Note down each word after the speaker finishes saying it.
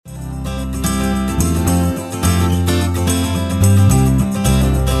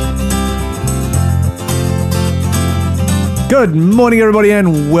Good morning, everybody,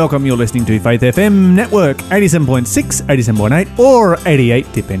 and welcome. You're listening to Faith FM Network, 87.6, 87.8, or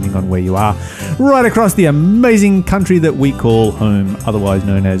 88, depending on where you are, right across the amazing country that we call home, otherwise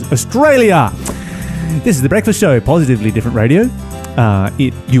known as Australia. This is The Breakfast Show, positively different radio.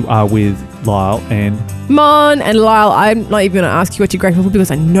 You are with Lyle and... Mon and Lyle, I'm not even going to ask you what you're grateful for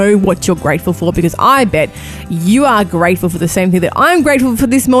because I know what you're grateful for, because I bet you are grateful for the same thing that I'm grateful for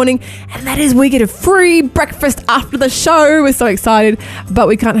this morning, and that is we get a free breakfast after the show. We're so excited, but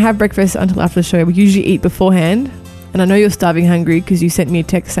we can't have breakfast until after the show. We usually eat beforehand, and I know you're starving hungry because you sent me a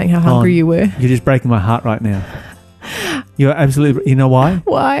text saying how hungry you were. You're just breaking my heart right now. You're absolutely... You know why?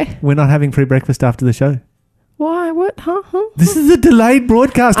 Why? We're not having free breakfast after the show. Why? What? Huh? This is a delayed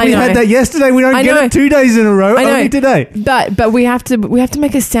broadcast. We had that yesterday. We don't get it 2 days in a row. Only today. But we have to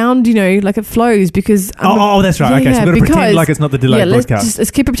make a sound, like it flows, because that's right. Okay, so we're going to pretend like it's not the delayed broadcast.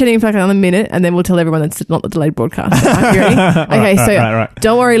 Let's keep pretending for like another minute, and then we'll tell everyone that's not the delayed broadcast. Right, you ready? Okay, right.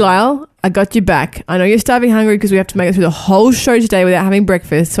 Don't worry, Lyle. I got you back. I know you're starving hungry because we have to make it through the whole show today without having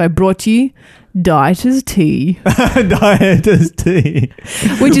breakfast. So I brought you Dieters Tea. Dieters Tea.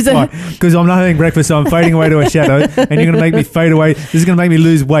 Which is because I'm not having breakfast, so I'm fading away to a shadow, and you're going to make me fade away. This is going to make me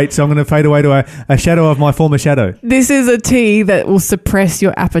lose weight, so I'm going to fade away to a shadow of my former shadow. This is a tea that will suppress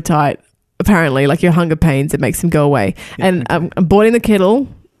your appetite, apparently, like your hunger pains. It makes them go away. Yeah. And I'm boiling the kettle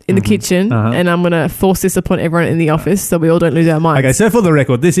in the kitchen, and I'm going to force this upon everyone in the office so we all don't lose our minds. Okay, so for the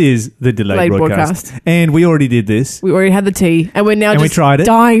record, this is the delayed broadcast. And we already did this. We already had the tea, and we're now just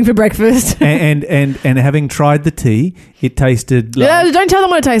dying for breakfast. and having tried the tea, it tasted like... Yeah, don't tell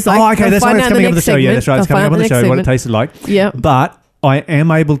them what it tastes like. Oh, okay, that's right. It's coming up on the show. Yeah, that's right. It's coming up on the show, what it tasted like. Yeah. But I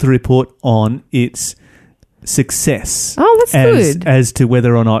am able to report on its success. Oh, that's good. As to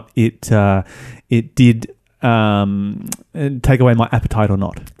whether or not it did... take away my appetite or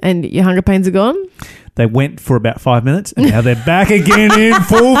not. And your hunger pains are gone? They went for about 5 minutes, and now they're back again in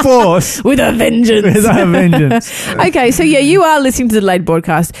full force. With a vengeance. Okay, so yeah, you are listening to the delayed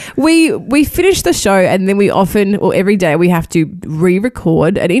broadcast. We finish the show, and then we often, or every day, we have to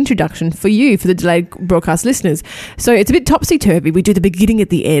re-record an introduction for you, for the delayed broadcast listeners. So it's a bit topsy-turvy. We do the beginning at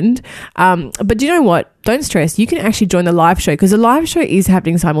the end. But do you know what? Don't stress. You can actually join the live show, because the live show is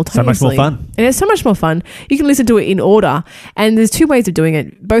happening simultaneously. So much more fun. And it's so much more fun. You can listen to it in order. And there's two ways of doing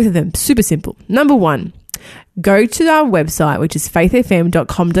it. Both of them super simple. Number one, go to our website, which is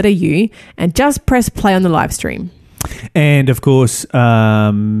faithfm.com.au, and just press play on the live stream. And, of course,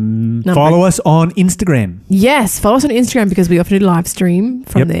 follow us on Instagram. Yes, follow us on Instagram, because we often do live stream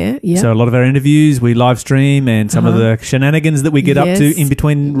from there. Yep. So a lot of our interviews, we live stream, and some of the shenanigans that we get up to in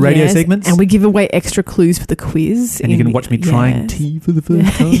between radio segments. And we give away extra clues for the quiz. And you can watch me trying tea for the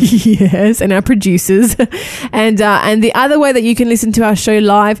first time. Yes, and our producers. And the other way that you can listen to our show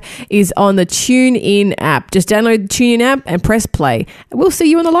live is on the TuneIn app. Just download the TuneIn app and press play. We'll see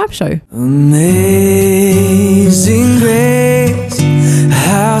you on the live show. Amazing grace,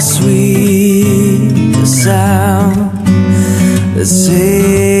 how sweet the sound that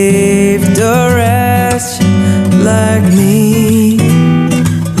saved a wretch like me.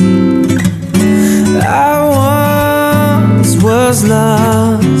 I once was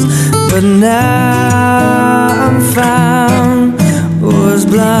lost, but now I'm found. Was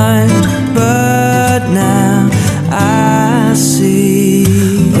blind, but now I see.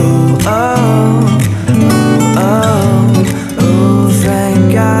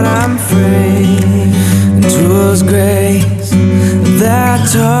 Thank God I'm free. And 'twas grace that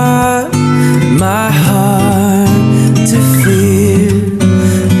taught my heart to fear,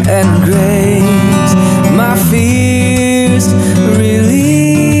 and grace my fears relieved.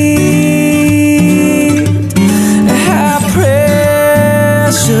 How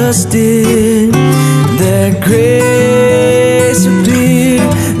precious did that grace appear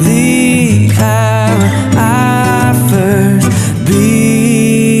the hour I first believed.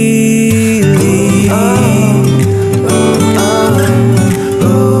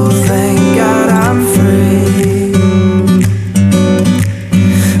 Oh, thank God I'm free.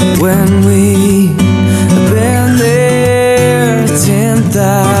 When we've been there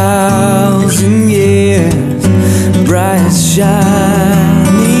 10,000 years, bright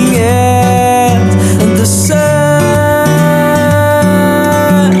shining as the sun,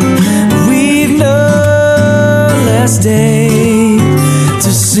 we've no less days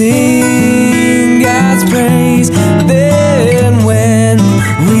to sing God's praise than when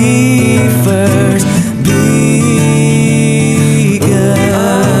we first begun.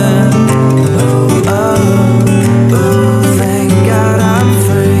 Oh, thank God I'm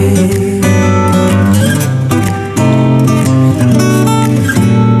free.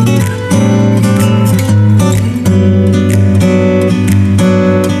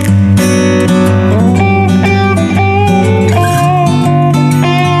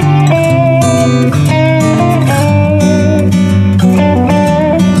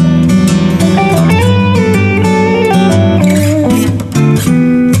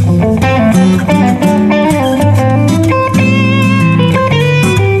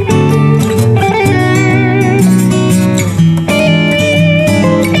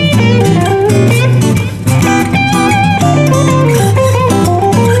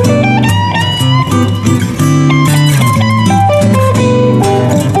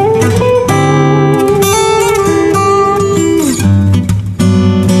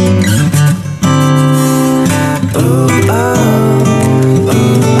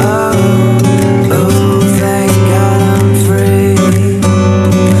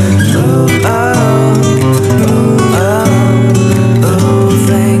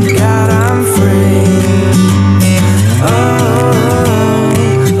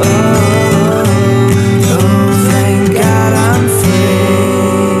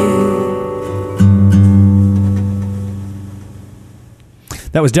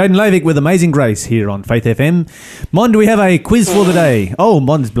 That was Jaden Lavick with Amazing Grace here on Faith FM. Mon, do we have a quiz for the day? Oh,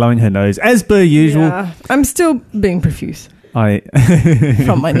 Mon's blowing her nose, as per usual. Yeah, I'm still being profuse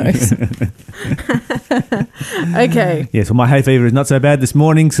from my nose. Okay. Yes, well, my hay fever is not so bad this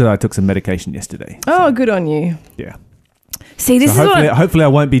morning, so I took some medication yesterday. Oh, good on you. Yeah. See, this So is hopefully I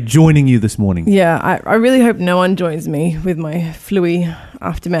won't be joining you this morning. Yeah, I really hope no one joins me with my fluey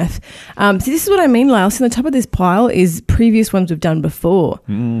aftermath. See, this is what I mean, Lyle. So on the top of this pile is previous ones we've done before.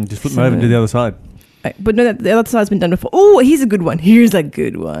 Just flip them over to the other side. But no, the other side's been done before. Oh, here's a good one. Here's a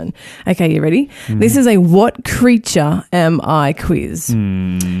good one. Okay, you ready? This is a what creature am I quiz.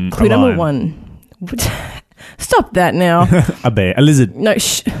 Clue number one. Stop that now. A bear. A lizard. No,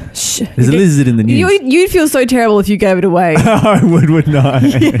 shh. There's a lizard in the news. You'd feel so terrible if you gave it away. I wouldn't I?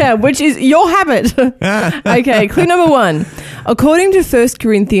 Yeah, which is your habit. Okay, clue number one. According to 1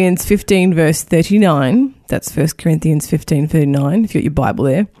 Corinthians 15 verse 39, that's 1 Corinthians 15:39, if you got your Bible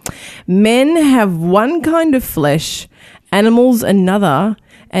there, men have one kind of flesh, animals another,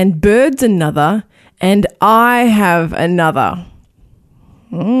 and birds another, and I have another.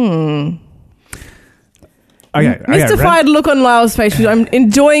 Okay, Mystified look on Lyle's face, which I'm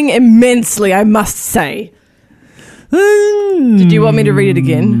enjoying immensely, I must say. Did you want me to read it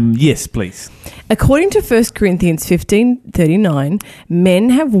again? Yes, please. According to 1 Corinthians 15:39, men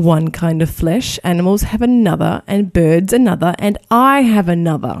have one kind of flesh, animals have another, and birds another, and I have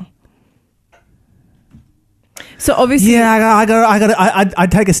another. So obviously,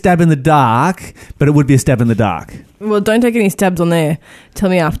 I'd take a stab in the dark, but it would be a stab in the dark. well, don't take any stabs on there. Tell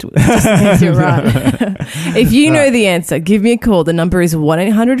me afterwards, just in case you're right. If you know the answer, give me a call. The number is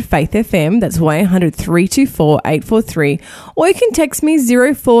 1-800-FAITH-FM. That's 1-800-324-843. Or you can text me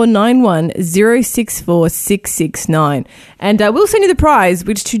 0491 064 669. And we'll send you the prize,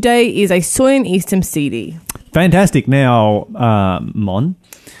 which today is a Soy and Eastham CD. Fantastic. Now, Mon.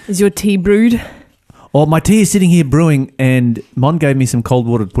 Is your tea brewed? Oh, my tea is sitting here brewing, and Mon gave me some cold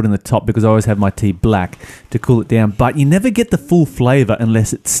water to put in the top because I always have my tea black to cool it down. But you never get the full flavour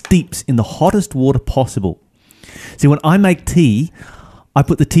unless it steeps in the hottest water possible. See, when I make tea, I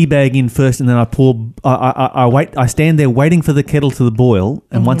put the tea bag in first, and then I pour. I wait. I stand there waiting for the kettle to boil,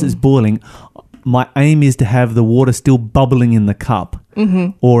 and once it's boiling, my aim is to have the water still bubbling in the cup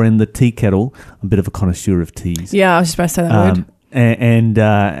or in the tea kettle. I'm a bit of a connoisseur of teas. Yeah, I was just about to say that word. And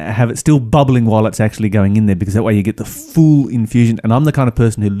have it still bubbling while it's actually going in there, because that way you get the full infusion. And I'm the kind of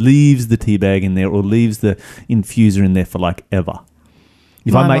person who leaves the tea bag in there or leaves the infuser in there for like ever.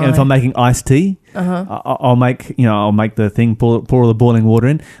 If I'm making iced tea, I'll make the thing, pour the boiling water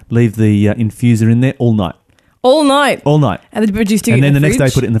in, leave the infuser in there all night. All night. And then the next day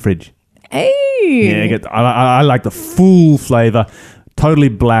put it in the fridge. Hey. Yeah, I like the full flavour, totally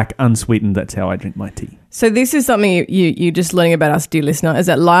black, unsweetened. That's how I drink my tea. So this is something you're just learning about us, dear listener, is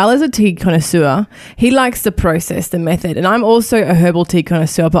that Lyle is a tea connoisseur. He likes the process, the method. And I'm also a herbal tea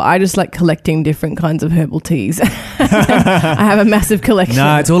connoisseur, but I just like collecting different kinds of herbal teas. I have a massive collection.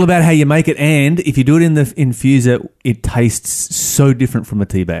 No, it's all about how you make it. And if you do it in the infuser, it tastes so different from a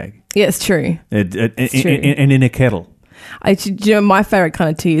tea bag. Yeah, it's true. It's true. And in a kettle. My favourite kind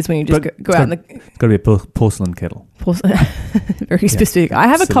of tea is when you just go out in the... It's got to be a porcelain kettle. Very specific. I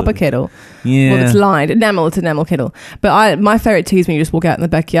have a copper kettle. Yeah. Well, it's lined. It's an enamel kettle. But my favourite tea is when you just walk out in the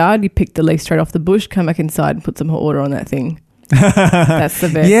backyard, you pick the leaf straight off the bush, come back inside and put some hot water on that thing. That's the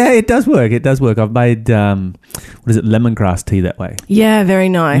best. Yeah, it does work. I've made, lemongrass tea that way. Yeah, very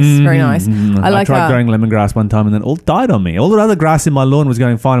nice. Very nice. I tried growing lemongrass one time and then all died on me. All the other grass in my lawn was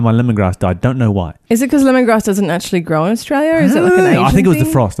going fine and my lemongrass died. Don't know why. Is it because lemongrass doesn't actually grow in Australia? Or is it like an Asian I think it was thing?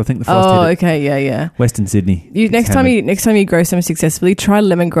 the frost. Hit it. Okay. Yeah. Western Sydney. Next time you grow something successfully, try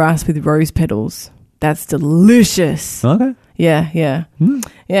lemongrass with rose petals. That's delicious. Okay. Yeah. Yeah.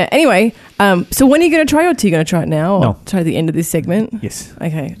 Anyway, so when are you going to try your tea? Are you going to try it now or try at the end of this segment? Yes.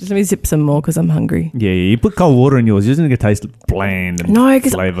 Okay. Just let me sip some more because I'm hungry. Yeah. You put cold water in yours. You're just going to taste bland and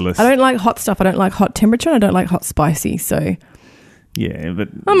flavourless. I don't like hot stuff. I don't like hot temperature and I don't like hot spicy. So... Yeah, but...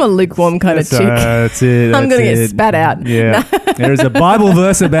 I'm a lukewarm kind of chick. That's it. I'm going to get spat out. Yeah. There is a Bible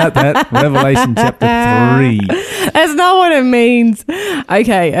verse about that. Revelation chapter 3. That's not what it means.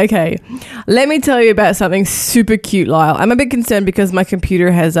 Okay. Let me tell you about something super cute, Lyle. I'm a bit concerned because my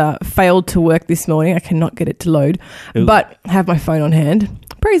computer has failed to work this morning. I cannot get it to load, but have my phone on hand.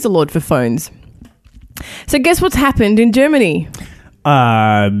 Praise the Lord for phones. So guess what's happened in Germany?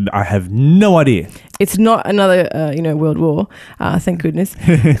 I have no idea. It's not another, world war. Thank goodness.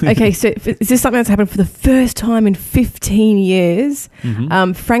 Okay, so is this something that's happened for the first time in 15 years?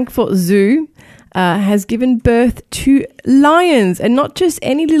 Frankfurt Zoo has given birth to lions, and not just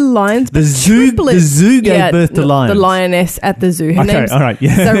any little lions, but The zoo gave birth to lions. The lioness at the zoo. Her name's all right,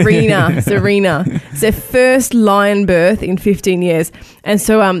 yeah. Serena. It's their first lion birth in 15 years. And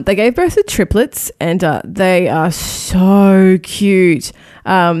so they gave birth to triplets, and they are so cute.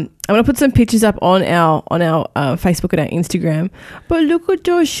 I'm going to put some pictures up on our Facebook and our Instagram. But look at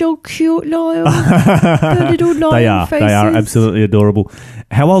those so cute lions. The little lion faces. They are absolutely adorable.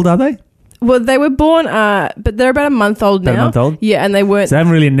 How old are they? Well, they were born, but they're about a month old now. About a month old? Yeah, and they weren't. So they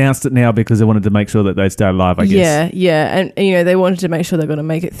haven't really announced it now because they wanted to make sure that they'd stay alive, I guess. Yeah. And, they wanted to make sure they're going to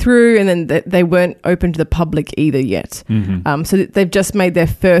make it through, and then they weren't open to the public either yet. Mm-hmm. So they've just made their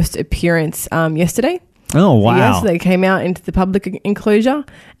first appearance yesterday. Oh, wow. Yeah, so they came out into the public enclosure,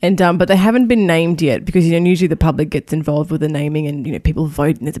 and but they haven't been named yet because, usually the public gets involved with the naming and, people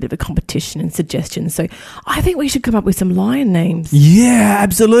vote and there's a bit of a competition and suggestions. So I think we should come up with some lion names. Yeah,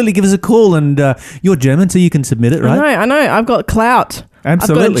 absolutely. Give us a call, and you're German, so you can submit it, right? I know. I've got clout.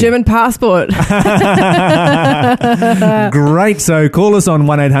 Absolutely. I've got a German passport. Great. So call us on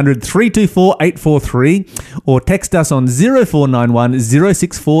 1-800-324-843 or text us on 0491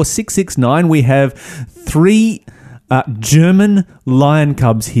 064 669. We have 3 German lion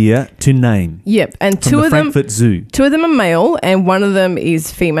cubs here to name. Yep. And from the Frankfurt Zoo. 2 of them are male and 1 of them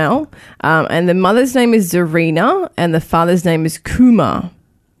is female. And the mother's name is Zarina and the father's name is Kuma.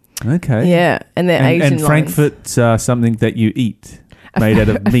 Okay. Yeah. And they're Asian And lions. Frankfurt's something that you eat. Made out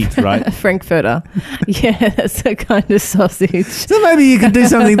of meat, right? A Frankfurter. Yeah, that's a kind of sausage. So maybe you could do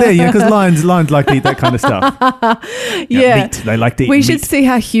something there, because lions like to eat that kind of stuff. Yeah. Meat. They like to eat We meat. should see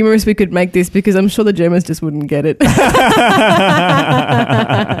how humorous we could make this, because I'm sure the Germans just wouldn't get it.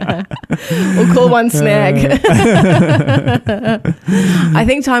 We'll call one snag. I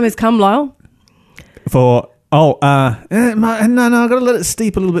think time has come, Lyle. No, I've got to let it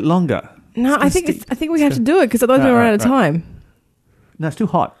steep a little bit longer. No, I think we have to do it, because otherwise we're out of time. No, it's too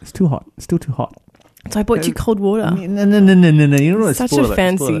hot. It's too hot. It's still too hot. So I bought you cold water. No. You don't want to Such spoil a it.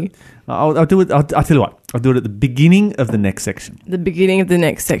 fancy. Spoil it. I'll do it. I'll tell you what. I'll do it at the beginning of the next section. The beginning of the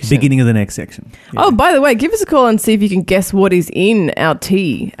next section. Beginning of the next section. Yeah. Oh, by the way, give us a call and see if you can guess what is in our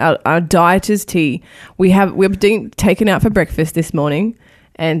tea, our dieter's tea. We're being taken out for breakfast this morning.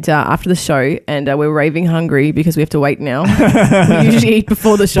 And after the show, and we're raving hungry because we have to wait now. We usually eat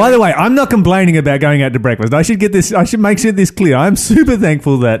before the show. By the way, I'm not complaining about going out to breakfast. I should make sure this clear. I'm super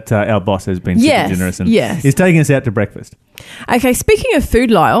thankful that our boss has been super generous and is taking us out to breakfast. Okay, speaking of food,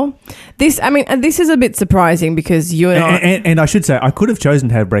 Lyle, this is a bit surprising because you and I... And I should say, I could have chosen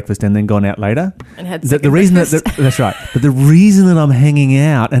to have breakfast and then gone out later. And had the reason breakfast. That's right. But the reason that I'm hanging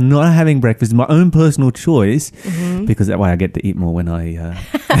out and not having breakfast is my own personal choice, because that way I get to eat more when I...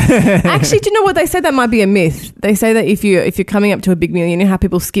 Actually, do you know what they say? That might be a myth. They say that if you're coming up to a big meal, you know how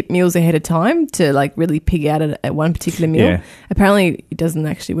people skip meals ahead of time to really pig out at one particular meal? Yeah. Apparently, it doesn't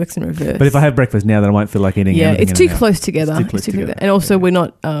actually work in reverse. But if I have breakfast now, then I won't feel like eating anything. It's too close together. It's too close together. And also, we're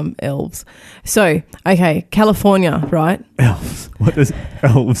not elves. So, okay, California, right? Elves. What does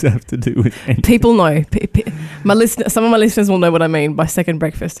elves have to do with anything? People know. Some of my listeners will know what I mean by second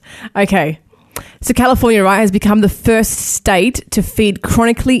breakfast. Okay. So California, right, has become the first state to feed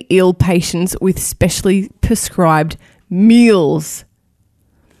chronically ill patients with specially prescribed meals.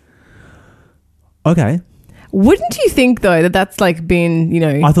 Okay. Wouldn't you think, though, that that's been,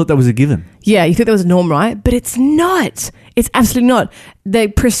 I thought that was a given. Yeah, you think that was a norm, right? But it's not. It's absolutely not. They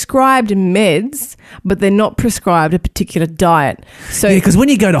prescribed meds, but they're not prescribed a particular diet. So yeah, because when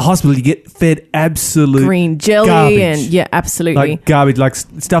you go to hospital, you get fed absolute green jelly garbage. absolutely. Like garbage, like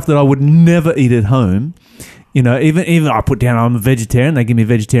stuff that I would never eat at home. Even I put down I'm a vegetarian, they give me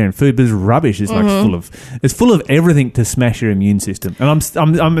vegetarian food, but it's rubbish. It's full of everything to smash your immune system. And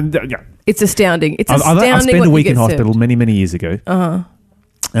It's astounding. It's I astounding. spent what a week you in get hospital served. many years ago.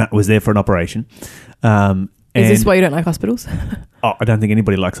 I was there for an operation. Is this why you don't like hospitals? I don't think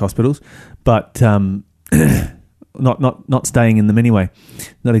anybody likes hospitals, but not staying in them anyway.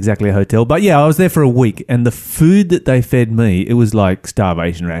 Not exactly a hotel, but yeah, I was there for a week, and the food that they fed me, it was like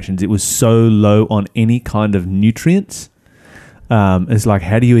starvation rations. It was so low on any kind of nutrients. It's like,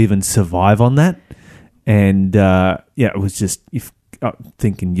 how do you even survive on that? And it was just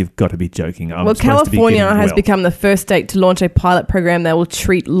thinking you've got to be joking. California has become the first state to launch a pilot program that will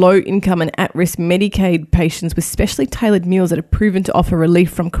treat low-income and at-risk Medicaid patients with specially tailored meals that are proven to offer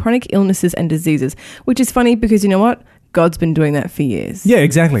relief from chronic illnesses and diseases, which is funny because you know what? God's been doing that for years. Yeah,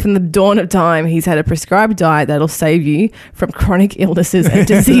 exactly. From the dawn of time, he's had a prescribed diet that'll save you from chronic illnesses and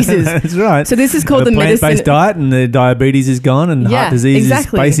diseases. That's right. So this is called the plant-based medicine diet, and the diabetes is gone, and Yeah, heart disease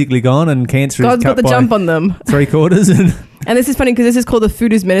exactly. is basically gone, and cancer God's is got cut the by jump on them. 3/4. And this is funny because this is called the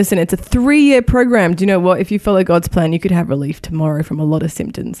Food is Medicine. It's a 3-year program. Do you know what? If you follow God's plan, you could have relief tomorrow from a lot of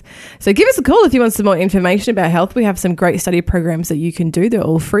symptoms. So give us a call if you want some more information about health. We have some great study programs that you can do. They're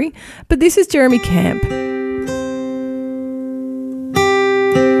all free. But this is Jeremy Camp.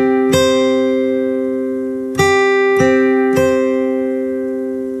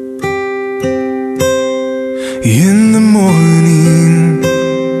 In the morning,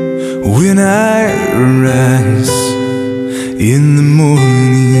 when I rise, in the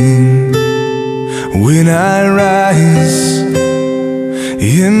morning, when I rise,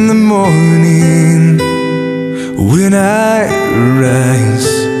 in the morning, when I rise,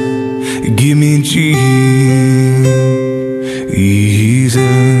 give me Jesus,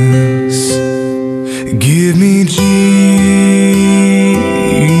 give me Jesus.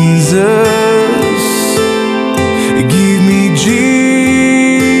 Give me Jesus.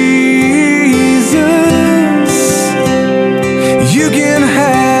 You can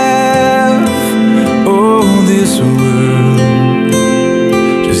have all this world.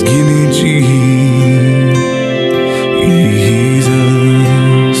 Just give me Jesus.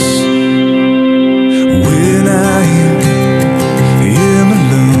 When I am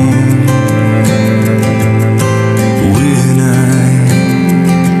alone, when I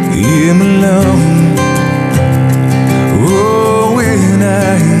am alone. Oh, when I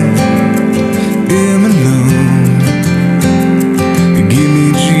am alone, give me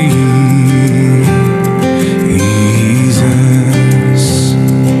Jesus.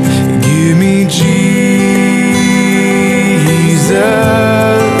 Give me Jesus.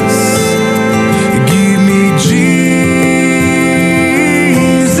 Give me Jesus.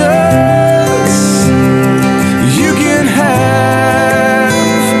 You can have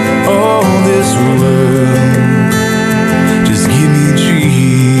all this world. Just give me Jesus.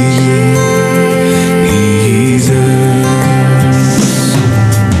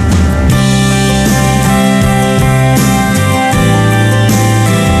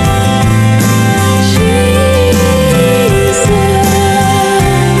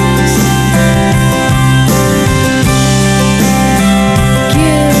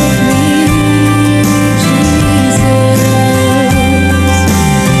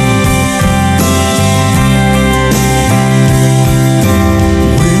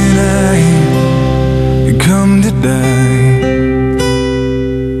 When I come to die,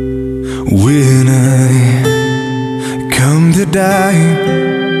 when I come to die,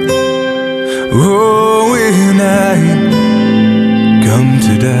 oh, when I come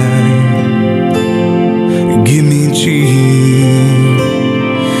to die, give me Jesus,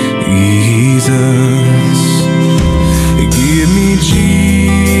 give me Jesus.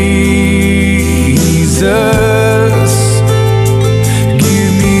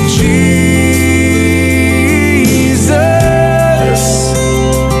 Give me Jesus.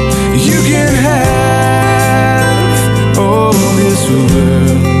 You can have all this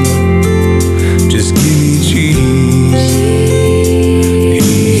world. Just give me Jesus. Give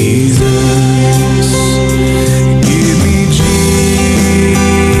me Jesus. Give me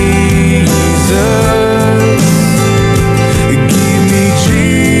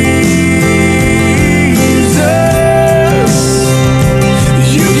Jesus.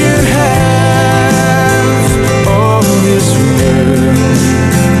 You can have all this world.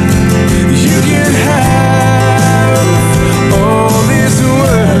 You can have all this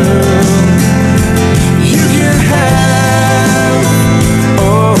world. You can have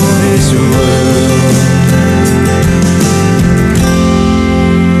all this world.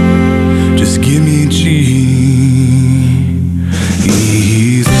 Just give me Jesus.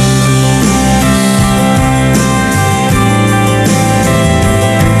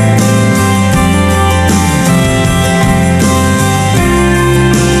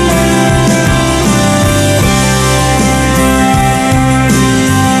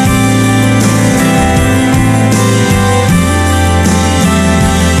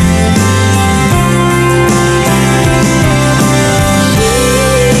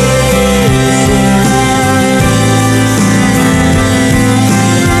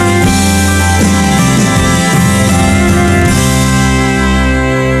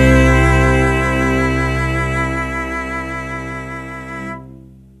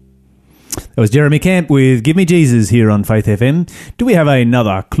 That was Jeremy Camp with Give Me Jesus here on Faith FM. Do we have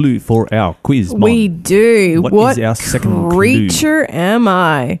another clue for our quiz, Mon? We do. What is our second creature am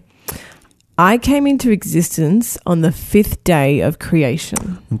I? I came into existence on the 5th day of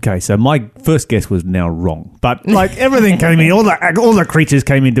creation. Okay, so my first guess was now wrong, but like everything came in, all the creatures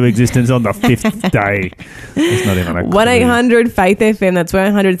came into existence on the 5th day. It's not even a clue. 1-800-FAITH-FM. That's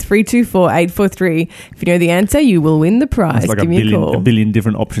 1-800-324-843. If you know the answer, you will win the prize. It's like Give me a call. a billion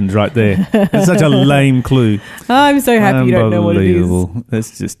different options right there. It's such a lame clue. I'm so happy you don't know what it is. Unbelievable.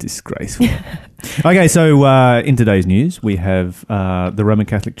 That's just disgraceful. Okay, so in today's news, we have the Roman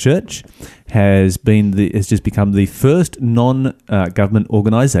Catholic Church has just become the first non-government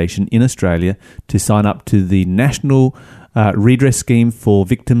organisation in Australia to sign up to the National Redress Scheme for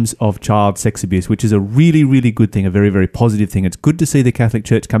Victims of Child Sex Abuse, which is a really, really good thing, a very, very positive thing. It's good to see the Catholic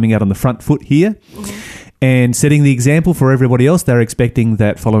Church coming out on the front foot here. And setting the example for everybody else. They're expecting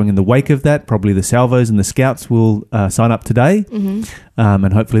that following in the wake of that, probably the Salvos and the Scouts will sign up today.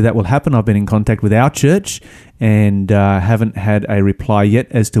 And hopefully that will happen. I've been in contact with our church and haven't had a reply yet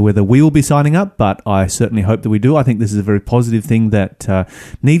as to whether we will be signing up, but I certainly hope that we do. I think this is a very positive thing that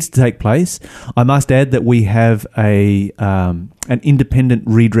needs to take place. I must add that we have an independent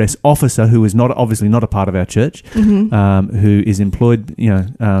redress officer who is obviously not a part of our church, who is employed,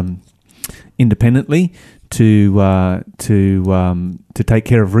 independently to take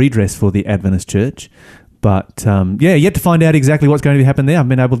care of redress for the Adventist Church. But yet to find out exactly what's going to happen there. I haven't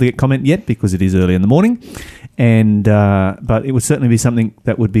been able to get comment yet because it is early in the morning, and but it would certainly be something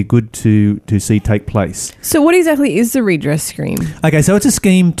that would be good to see take place. So what exactly is the redress scheme? Okay, so it's a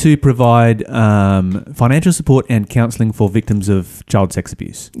scheme to provide financial support and counselling for victims of child sex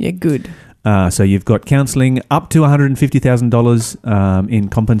abuse. Yeah, good. So you've got counselling up to $150,000 in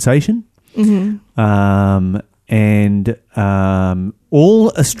compensation. And all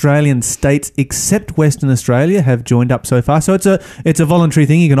Australian states except Western Australia have joined up so far. So it's a voluntary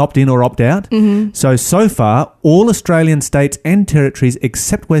thing. You can opt in or opt out. So far, all Australian states and territories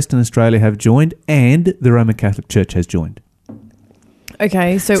except Western Australia have joined, and the Roman Catholic Church has joined.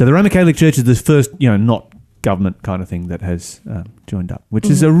 Okay, so the Roman Catholic Church is the first, not government kind of thing that has joined up, which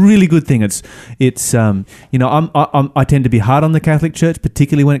is a really good thing. I tend to be hard on the Catholic Church,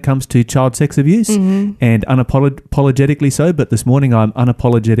 particularly when it comes to child sex abuse, and unapologetically so. But this morning, I'm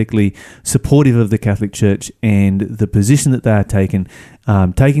unapologetically supportive of the Catholic Church and the position that they are taking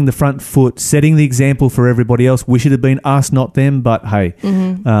the front foot, setting the example for everybody else. Wish it had been us, not them. But hey,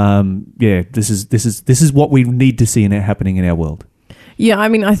 this is what we need to see happening in our world. Yeah, I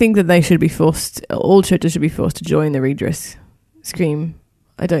mean, I think that they should be forced, all churches should be forced to join the redress scheme.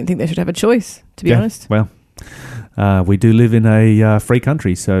 I don't think they should have a choice, to be honest. Well, we do live in a free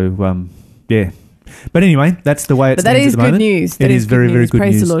country, so But anyway, that's the way it stands at the moment. But that is good news. It is very, very good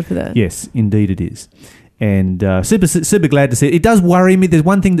news. Praise the Lord for that. Yes, indeed it is. And super glad to see it. It does worry me. There's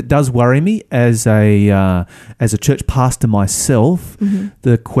one thing that does worry me as a church pastor myself.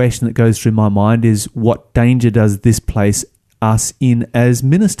 The question that goes through my mind is, what danger does this place us in as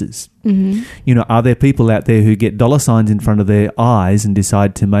ministers? Are there people out there who get dollar signs in front of their eyes and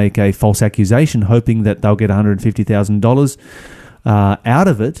decide to make a false accusation hoping that they'll get $150,000 out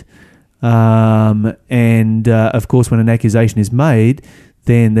of it? Of course, when an accusation is made,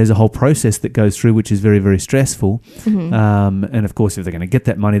 then there's a whole process that goes through, which is very, very stressful. And of course, if they're going to get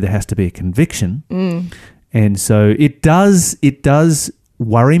that money, there has to be a conviction. And so it does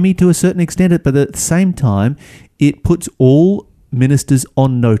worry me to a certain extent, but at the same time, it puts all ministers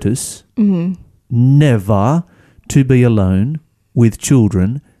on notice never to be alone with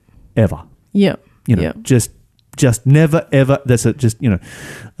children ever. Yeah. Just never ever. That's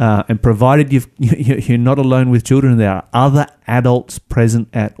and provided you're not alone with children, there are other adults present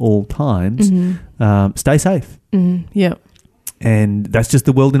at all times. Stay safe. Yeah. And that's just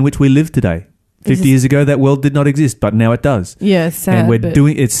the world in which we live today. 50 years ago, that world did not exist, but now it does. Yeah, it's sad. And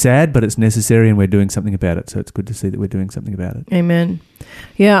it's sad, but it's necessary, and we're doing something about it. So it's good to see that we're doing something about it. Amen.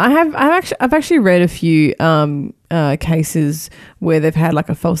 Yeah, I've actually read a few cases where they've had like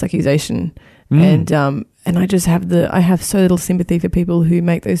a false accusation, and I just have so little sympathy for people who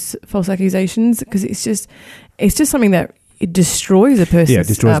make those false accusations, because it's just something that it destroys a person's... Yeah, it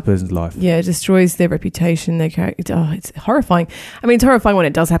destroys a person's life. Yeah, it destroys their reputation, their character. It's horrifying. I mean, it's horrifying when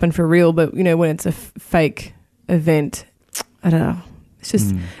it does happen for real, but, when it's a fake event, I don't know. It's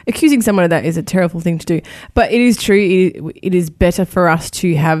just accusing someone of that is a terrible thing to do. But it is true. It is better for us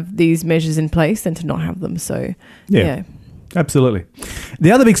to have these measures in place than to not have them. So, yeah. Absolutely.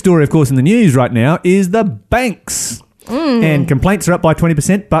 The other big story, of course, in the news right now is the banks. And complaints are up by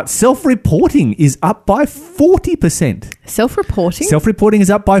 20%, but self-reporting is up by 40%. Self-reporting? Self-reporting is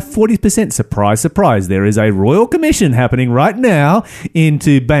up by 40%. Surprise, surprise. There is a royal commission happening right now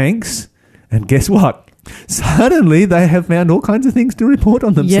into banks. And guess what? Suddenly, they have found all kinds of things to report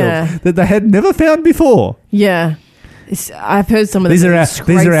on themselves that they had never found before. Yeah. I've heard some of these are our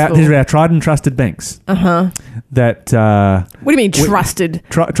tried and trusted banks. That what do you mean trusted?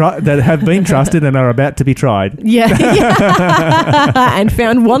 That have been trusted and are about to be tried. Yeah. And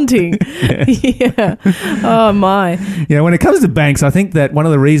found wanting. Yeah. Oh my. Yeah. When it comes to banks, I think that one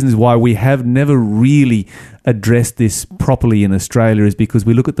of the reasons why we have never really addressed this properly in Australia is because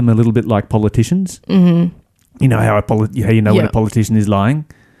we look at them a little bit like politicians. Mm-hmm. You know how when a politician is lying.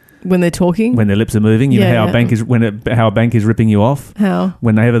 When they're talking? When their lips are moving. You know how a bank is how a bank is ripping you off? How?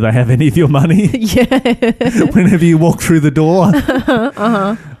 Whenever they have any of your money. Yeah. Whenever you walk through the door.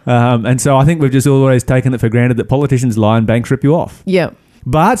 And so I think we've just always taken it for granted that politicians lie and banks rip you off. Yeah.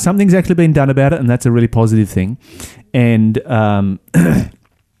 But something's actually been done about it, and that's a really positive thing. And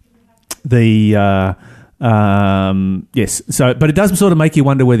yes. So, but it does sort of make you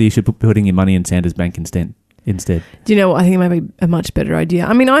wonder whether you should be putting your money in Santa's Bank instead. Do you know what? I think it might be a much better idea.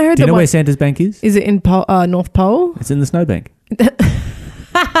 I mean, I heard Do you know where Santa's Bank is? Is it in North Pole? It's in the Snowbank.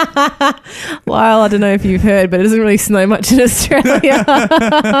 Well, I don't know if you've heard, but it doesn't really snow much in Australia.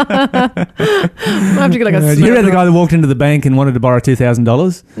 I have to get like a you read the guy that walked into the bank and wanted to borrow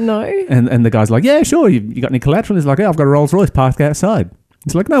 $2,000? No. And the guy's like, yeah, sure. You got any collateral? He's like, yeah, I've got a Rolls Royce parked outside.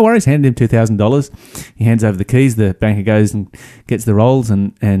 It's like, no worries, hand him $2,000. He hands over the keys. The banker goes and gets the rolls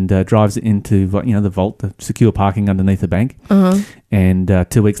and drives it into the vault, the secure parking underneath the bank. And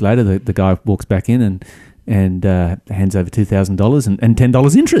 2 weeks later, the guy walks back in and hands over $2,000 and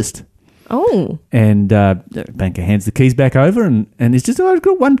 $10 interest. Oh. And the banker hands the keys back over and it's just, I've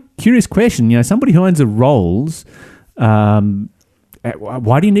got one curious question. You know, somebody who owns a Rolls, why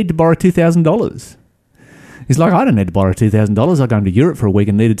do you need to borrow $2,000? He's like, I don't need to borrow $2,000. I'm going to Europe for a week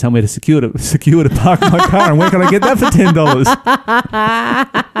and needed somewhere to secure to park my car. And where can I get that for $10?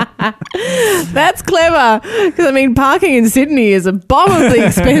 That's clever. Because, I mean, parking in Sydney is abominably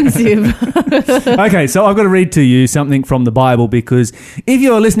expensive. Okay, so I've got to read to you something from the Bible, because if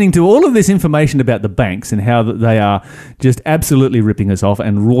you're listening to all of this information about the banks and how they are just absolutely ripping us off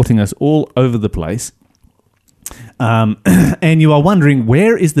and rorting us all over the place, and you are wondering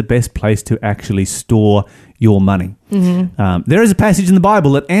where is the best place to actually store your money. There is a passage in the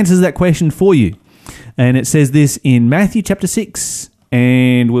Bible that answers that question for you. And it says this in Matthew chapter 6.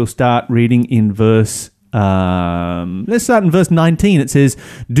 And we'll start reading in verse... let's start in verse 19. It says,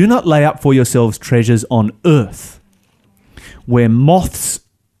 do not lay up for yourselves treasures on earth, where moths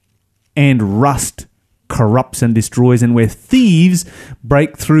and rust corrupts and destroys, and where thieves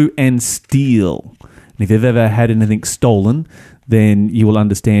break through and steal. And if you've ever had anything stolen, then you will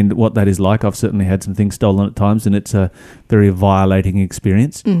understand what that is like. I've certainly had some things stolen at times, and it's a very violating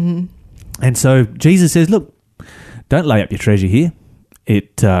experience. And so Jesus says, look, don't lay up your treasure here.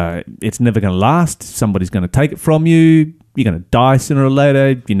 It's never going to last. Somebody's going to take it from you. You're going to die sooner or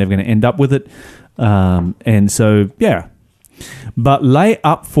later. You're never going to end up with it. And so, yeah. But lay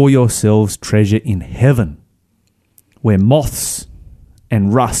up for yourselves treasure in heaven, where moths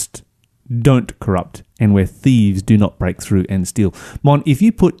and rust don't corrupt, and where thieves do not break through and steal. Mon, if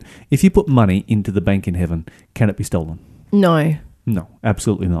you put money into the bank in heaven, can it be stolen? No,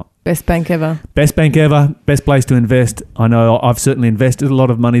 absolutely not. Best bank ever. Best bank ever. Best place to invest. I know I've certainly invested a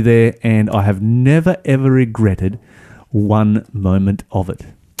lot of money there, and I have never ever regretted one moment of it.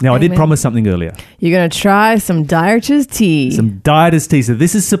 Now, Amen. I did promise something earlier. You're going to try some Dieter's tea. Some Dieter's tea. So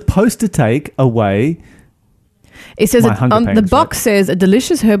this is supposed to take away... It says the box says a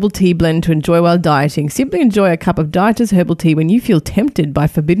delicious herbal tea blend to enjoy while dieting. Simply enjoy a cup of Dieter's herbal tea when you feel tempted by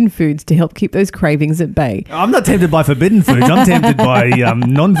forbidden foods to help keep those cravings at bay. I'm not tempted by forbidden foods. I'm tempted by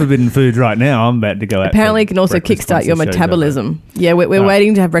non-forbidden foods right now. I'm about to go out. Apparently, it can also kickstart your metabolism. Yeah, we're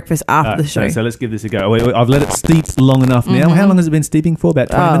waiting to have breakfast after the show. So let's give this a go. I've let it steep long enough now. How long has it been steeping for? About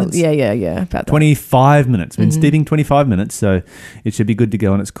 20 minutes? Yeah. About that. 25 minutes. It's been steeping 25 minutes, so it should be good to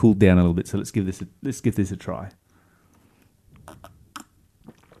go, and it's cooled down a little bit. So let's give this a try.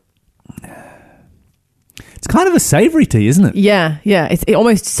 It's kind of a savoury tea, isn't it? Yeah. It's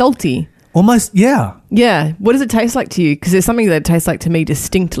almost salty. Almost, yeah. Yeah. What does it taste like to you? Because there's something that it tastes like to me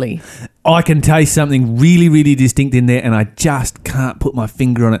distinctly. I can taste something really, really distinct in there, and I just can't put my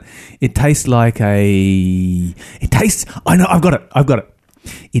finger on it. It tastes like I know, I've got it.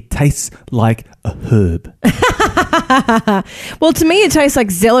 It tastes like a herb. Well, to me, it tastes like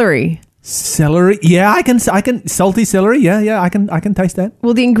celery. Celery. Yeah, I can salty celery. Yeah, I can taste that.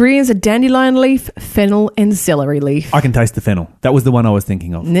 Well, the ingredients are dandelion leaf, fennel, and celery leaf. I can taste the fennel. That was the one I was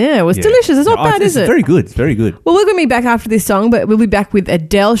thinking of. Yeah, it was delicious. It's not bad, is it? It's very good. It's very good. Well, we're going to be back after this song, but we'll be back with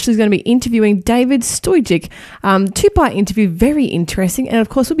Adele. She's going to be interviewing David Stojic. 2-part interview, very interesting. And, of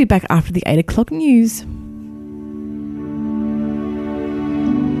course, we'll be back after the 8 o'clock news.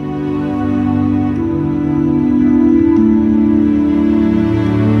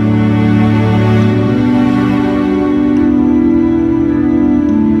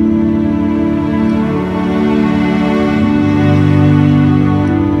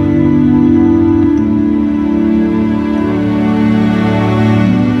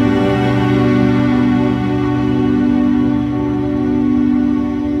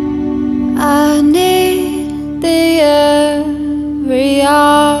 I need the every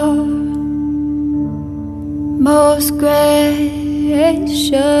hour, most gracious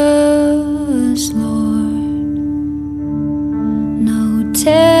Lord. No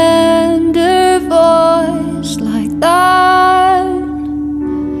tender voice like thine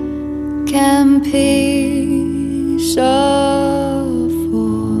can peace afford.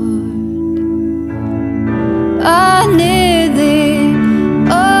 I need thee.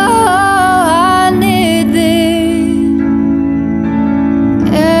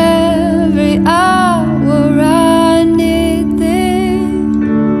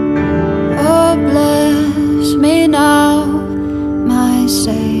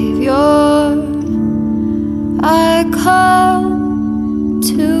 I come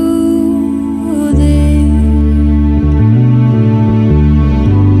to thee.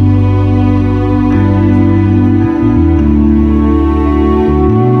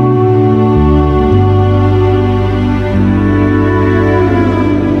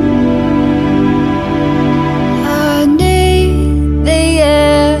 I need thee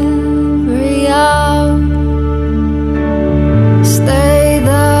every hour. Stay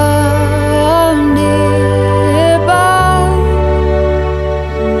thou nearby.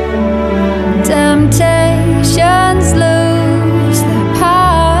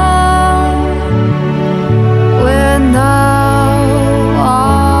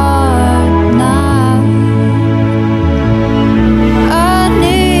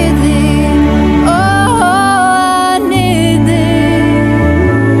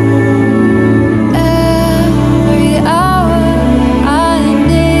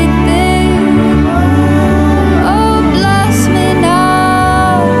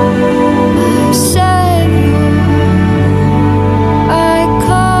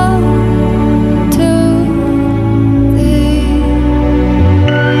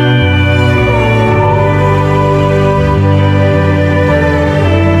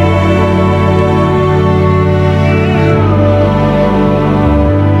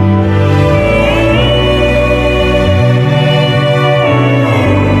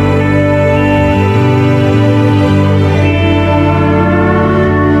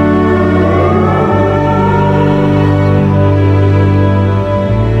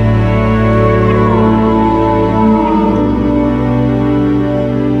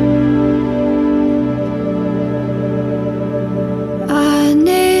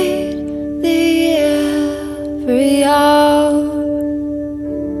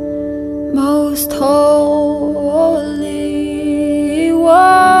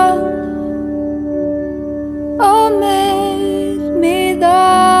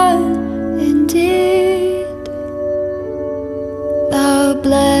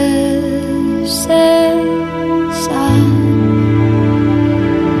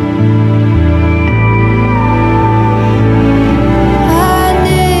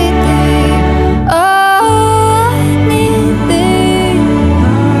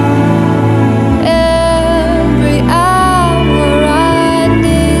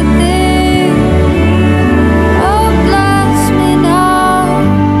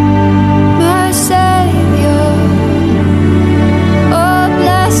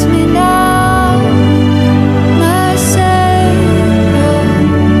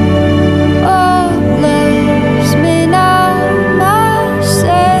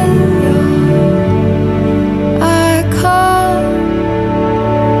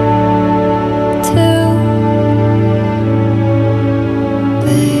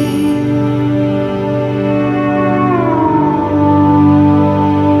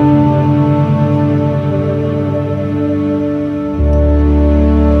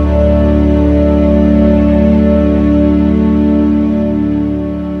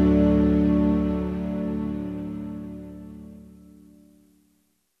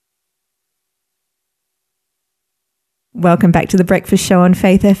 Welcome back to the Breakfast Show on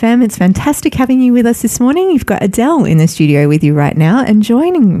Faith FM. It's fantastic having you with us this morning. You've got Adele in the studio with you right now, and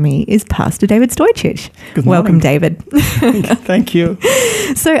joining me is Pastor David Stojcic. Good Welcome, morning. David. Thank you.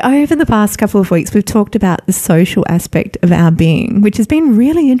 So over the past couple of weeks, we've talked about the social aspect of our being, which has been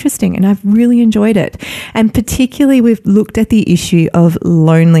really interesting, and I've really enjoyed it. And particularly, we've looked at the issue of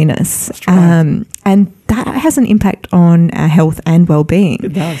loneliness. That's right. And that has an impact on our health and well-being.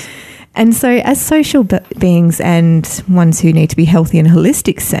 It does. And so as social beings and ones who need to be healthy in a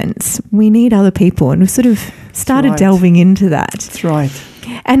holistic sense, we need other people. And we've sort of started right. delving into that. That's right.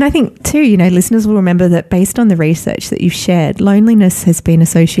 And I think too, listeners will remember that based on the research that you've shared, loneliness has been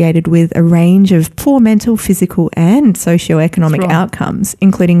associated with a range of poor mental, physical and socioeconomic That's right. outcomes,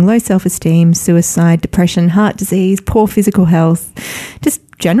 including low self-esteem, suicide, depression, heart disease, poor physical health. Just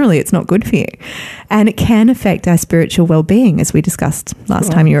generally, it's not good for you. And it can affect our spiritual well-being, as we discussed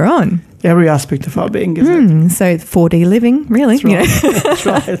last time you were on. Every aspect of our being, isn't it? So 4D living, really. That's right. That's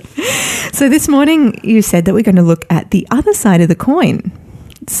right. So this morning you said that we're going to look at the other side of the coin.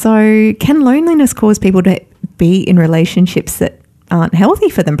 So can loneliness cause people to be in relationships that aren't healthy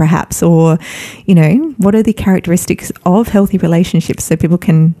for them perhaps? Or, what are the characteristics of healthy relationships so people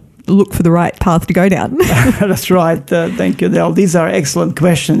can look for the right path to go down? That's right. Thank you, Del. These are excellent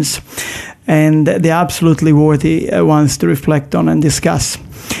questions, and they're absolutely worthy ones to reflect on and discuss.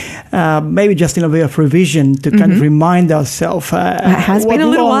 Maybe just in a way of revision to kind of remind ourselves. It has been a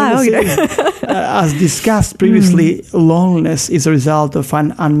little while. As discussed previously, loneliness is a result of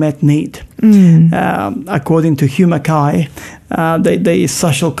an unmet need. According to Hugh Mackay, the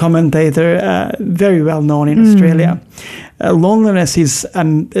social commentator, very well known in Australia, loneliness is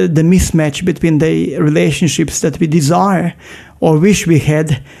the mismatch between the relationships that we desire or wish we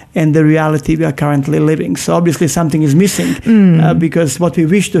had and the reality we are currently living. So obviously something is missing because what we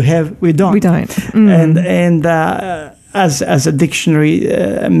wish to have, we don't. We don't. And as a dictionary,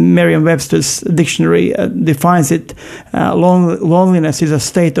 Merriam-Webster's dictionary defines it, loneliness is a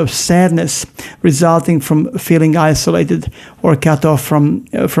state of sadness resulting from feeling isolated or cut off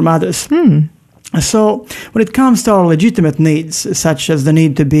from others. So when it comes to our legitimate needs, such as the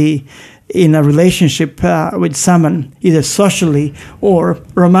need to be in a relationship with someone, either socially or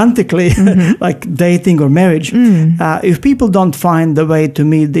romantically, like dating or marriage, if people don't find the way to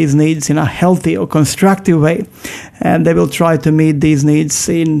meet these needs in a healthy or constructive way, and they will try to meet these needs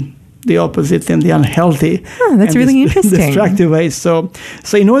in the opposite and the unhealthy. Oh, that's and really interesting. Destructive ways. So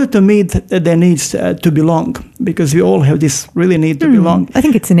in order to meet their needs to belong, because we all have this really need to belong. I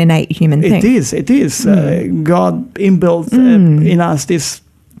think it's an innate human thing. It is. God inbuilt in us this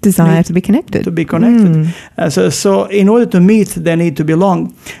Desire need to be connected. To be connected. So in order to meet their need to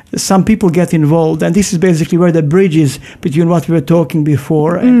belong, some people get involved, and this is basically where the bridge is between what we were talking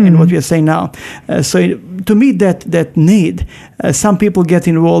before and what we are saying now. So to meet that need, some people get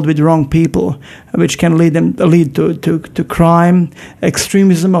involved with wrong people, which can lead to crime,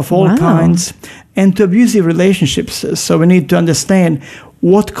 extremism of all kinds, and to abusive relationships. So we need to understand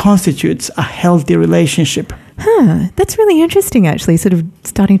what constitutes a healthy relationship. That's really interesting, actually, sort of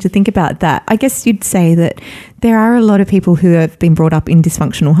starting to think about that. I guess you'd say that there are a lot of people who have been brought up in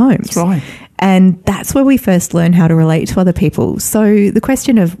dysfunctional homes. That's right. And that's where we first learn how to relate to other people. So the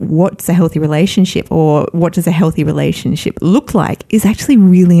question of what's a healthy relationship or what does a healthy relationship look like is actually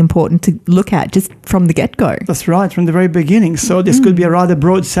really important to look at just from the get-go. That's right, from the very beginning. So this could be a rather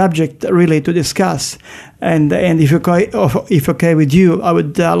broad subject really to discuss. And if okay with you, I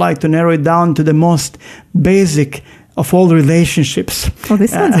would like to narrow it down to the most basic of all relationships. Well,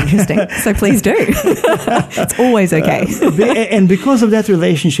 this sounds interesting, so please do. It's always okay. And because of that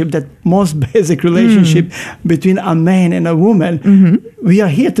relationship, that most basic relationship between a man and a woman, we are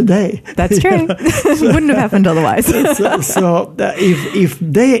here today. That's true. Wouldn't have happened otherwise. If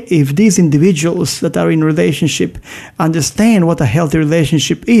these individuals that are in relationship understand what a healthy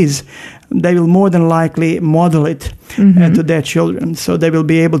relationship is, they will more than likely model it to their children. So they will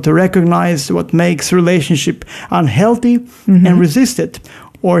be able to recognize what makes relationship unhealthy and resist it,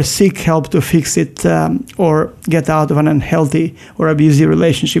 or seek help to fix it, or get out of an unhealthy or abusive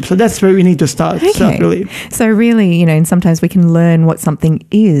relationship. So that's where we need to start. Okay. So really, and sometimes we can learn what something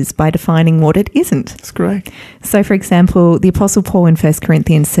is by defining what it isn't. That's correct. So for example, the Apostle Paul in 1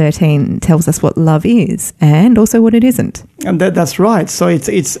 Corinthians 13 tells us what love is and also what it isn't. And that's right. So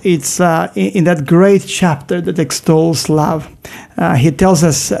it's in that great chapter that extols love. He tells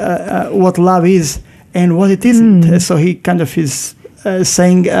us what love is and what it isn't. So he kind of is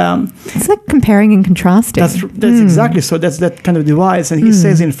saying. It's like comparing and contrasting. That's exactly so. That's that kind of device. And he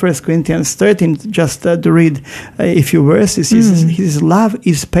says in 1 Corinthians 13, just to read a few verses, he says, love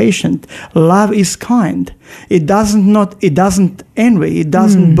is patient, love is kind. It doesn't envy, it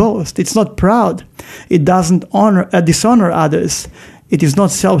doesn't boast, it's not proud, it doesn't dishonor others. It is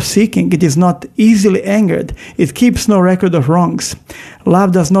not self-seeking. It is not easily angered. It keeps no record of wrongs.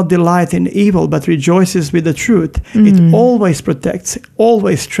 Love does not delight in evil, but rejoices with the truth. It always protects,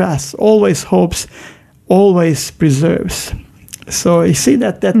 always trusts, always hopes, always preserves. So you see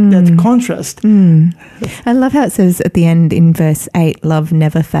that contrast. I love how it says at the end in verse 8, love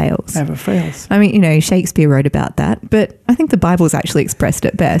never fails. Never fails. I mean, Shakespeare wrote about that, but I think the Bible's actually expressed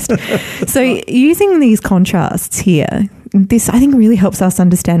it best. So using these contrasts here, this I think really helps us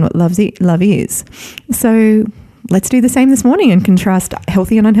understand what love is. So let's do the same this morning and contrast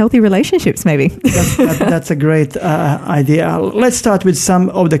healthy and unhealthy relationships, maybe. That's a great idea. Let's start with some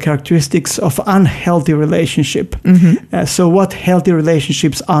of the characteristics of unhealthy relationship. So what healthy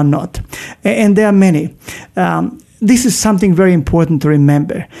relationships are not. And there are many. This is something very important to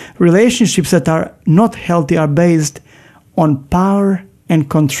remember. Relationships that are not healthy are based on power and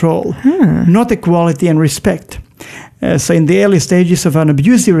control, not equality and respect. So in the early stages of an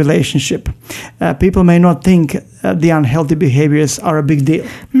abusive relationship, people may not think the unhealthy behaviors are a big deal.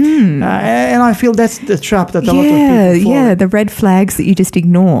 And I feel that's the trap that a lot of people fall. Yeah, the red flags that you just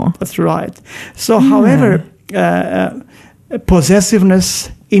ignore. That's right. So however,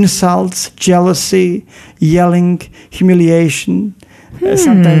 possessiveness, insults, jealousy, yelling, humiliation,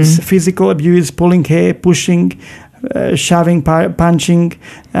 sometimes physical abuse, pulling hair, pushing, shoving, punching,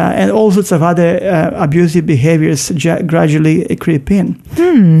 and all sorts of other abusive behaviors gradually creep in.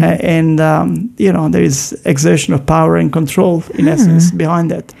 And, there is exertion of power and control, in essence,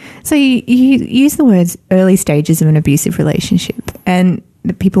 behind that. So you use the words early stages of an abusive relationship, and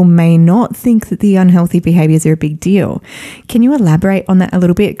people may not think that the unhealthy behaviors are a big deal. Can you elaborate on that a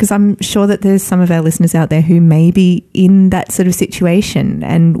little bit? Because I'm sure that there's some of our listeners out there who may be in that sort of situation,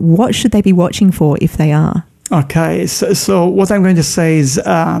 and what should they be watching for if they are? Okay, so what I'm going to say is,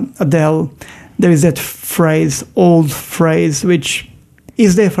 Adele, there is that old phrase, which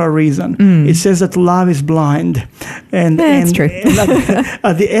is there for a reason. It says that love is blind. And that's true.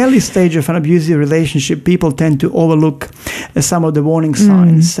 At the early stage of an abusive relationship, people tend to overlook some of the warning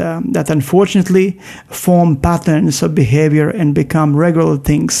signs that unfortunately form patterns of behavior and become regular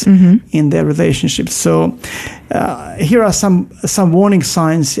things in their relationships. So here are some warning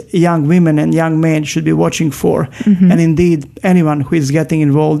signs young women and young men should be watching for, and indeed anyone who is getting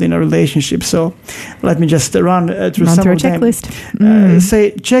involved in a relationship. So let me just run through some of them. Checklist.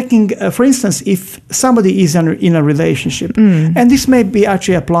 Say checking, for instance, if somebody is in a relationship, and this may be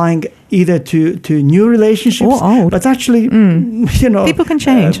actually applying either to new relationships or old, but actually, people can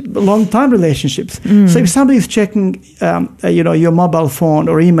change. Long-time relationships. So if somebody is checking, your mobile phone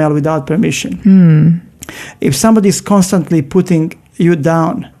or email without permission. If somebody is constantly putting you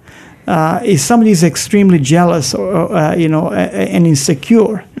down, if somebody is extremely jealous or and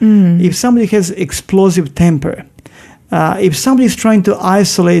insecure, if somebody has explosive temper, if somebody is trying to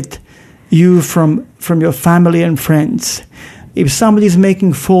isolate you from your family and friends, if somebody is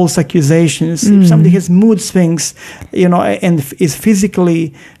making false accusations, if somebody has mood swings, and is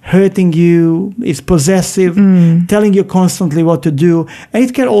physically hurting you, is possessive, telling you constantly what to do, and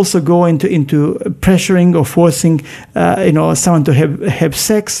it can also go into pressuring or forcing, someone to have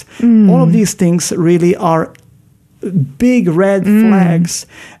sex. All of these things really are big red flags.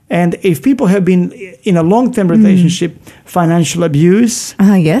 And if people have been in a long-term relationship, financial abuse,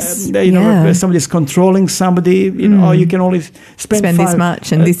 where somebody's controlling somebody, you can only spend this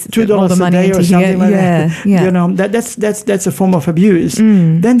much and this $2 a day or something like that. That's a form of abuse.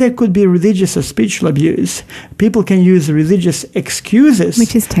 Then there could be religious or spiritual abuse. People can use religious excuses,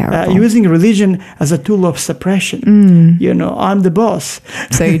 which is terrible. Using religion as a tool of suppression. I'm the boss,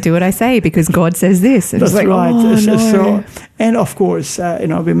 so you do what I say because God says this. That's like, right. So, and of course,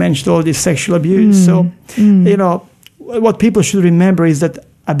 we mentioned all this sexual abuse. So, what people should remember is that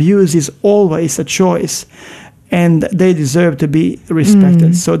abuse is always a choice, and they deserve to be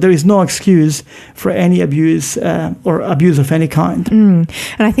respected. So there is no excuse for any abuse or abuse of any kind. And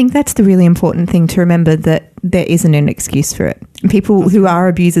I think that's the really important thing to remember, that there isn't an excuse for it. People who are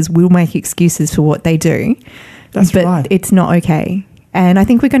abusers will make excuses for what they do. That's but right. It's not okay. And I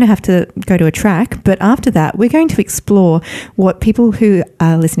think we're going to have to go to a track. But after that, we're going to explore what people who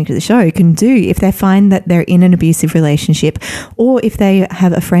are listening to the show can do if they find that they're in an abusive relationship, or if they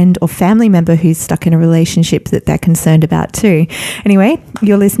have a friend or family member who's stuck in a relationship that they're concerned about too. Anyway,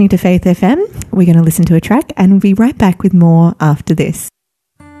 you're listening to Faith FM. We're going to listen to a track and we'll be right back with more after this.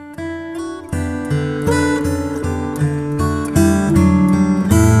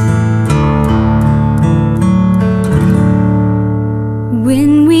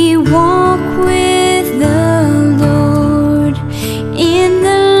 When we walk with the Lord in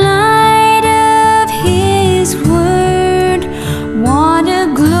the light of His word, what a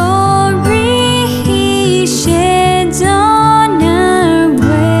glory He sheds on our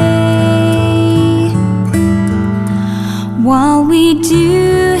way. While we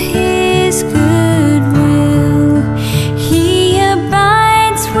do His good will, He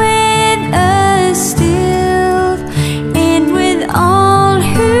abides with us still, and with all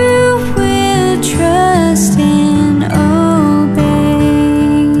who will trust and obey.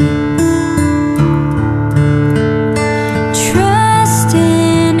 Trust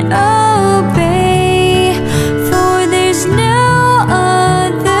and obey, for there's no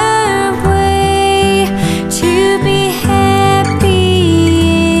other way to be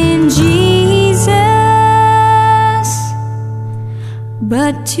happy in Jesus,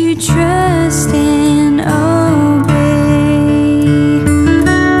 but to trust and obey.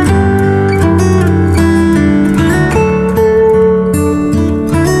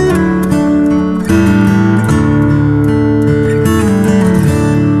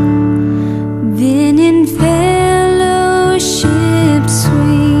 Then in fellowship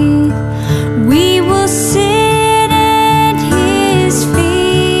sweet, we will sit at His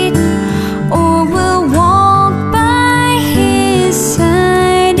feet, or we'll walk by His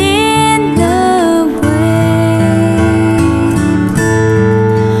side in the way.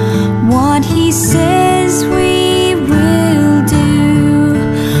 What He says we will do,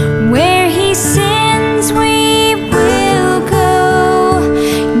 where He sends we will go.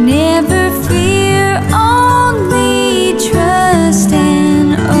 Never fear, only trust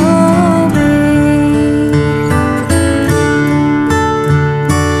and obey.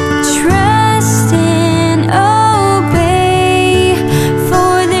 Trust and obey,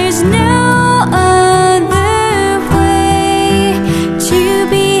 for there's no other way to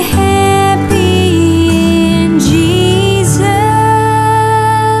be happy in Jesus,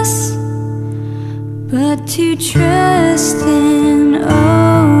 but to trust and obey.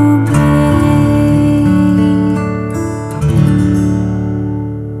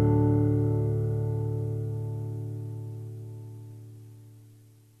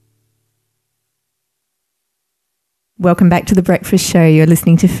 Welcome back to The Breakfast Show. You're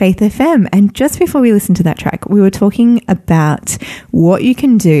listening to Faith FM. And just before we listen to that track, we were talking about what you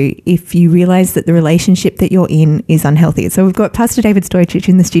can do if you realise that the relationship that you're in is unhealthy. So we've got Pastor David Stojcic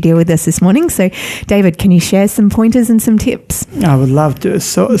in the studio with us this morning. So David, can you share some pointers and some tips? I would love to.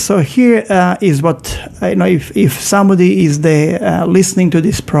 So here is what, if somebody is there listening to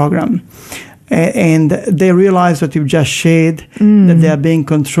this program, and they realize what you've just shared, that they are being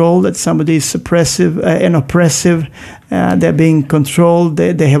controlled, that somebody is suppressive and oppressive, they're being controlled,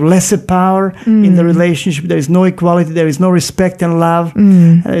 they have lesser power in the relationship, there is no equality, there is no respect and love,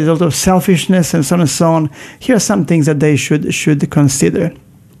 there is a lot of selfishness and so on and so on. Here are some things that they should consider.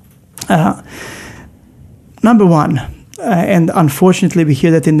 Number one, and unfortunately we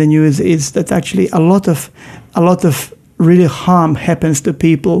hear that in the news, is that actually a lot of really harm happens to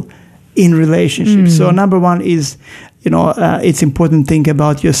people in relationships. So number one is, it's important to think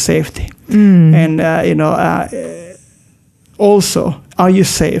about your safety. And, also, are you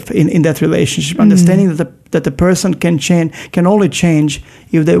safe in that relationship? Understanding that the person can only change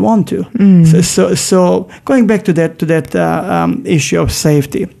if they want to. So going back to that issue of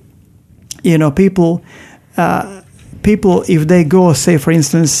safety, people, if they go, say, for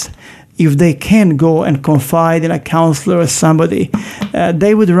instance, if they can go and confide in a counselor or somebody,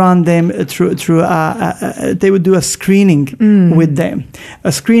 they would run them through they would do a screening with them.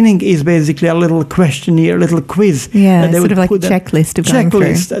 A screening is basically a little questionnaire, a little quiz. Yeah, they sort would of like a put them, checklist of going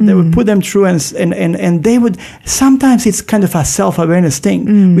through. They would put them through, and they would, sometimes it's kind of a self-awareness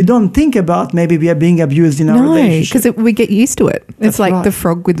thing. We don't think about maybe we are being abused in our relationship. because we get used to it. It's That's like right. the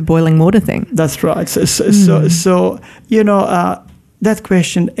frog with the boiling water thing. That's right. So that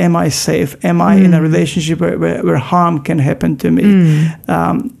question, am I safe? Am I in a relationship where harm can happen to me?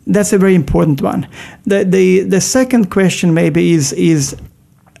 That's a very important one. The second question maybe is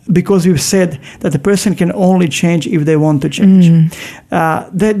because we've said that the person can only change if they want to change.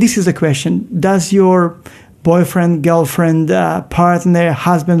 This is the question. Does your boyfriend, girlfriend, partner,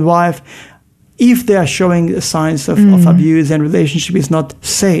 husband, wife, if they are showing signs of abuse and relationship is not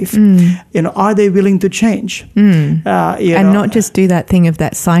safe, are they willing to change? And not just do that thing of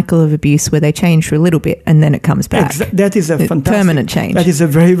that cycle of abuse where they change for a little bit and then it comes back. That is a fantastic permanent change. That is a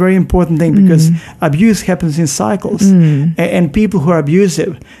very, very important thing because abuse happens in cycles, and people who are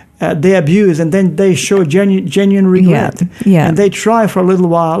abusive. They abuse and then they show genuine regret. Yeah. And they try for a little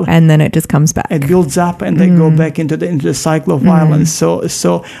while. And then it just comes back. It builds up and they go back into the cycle of violence.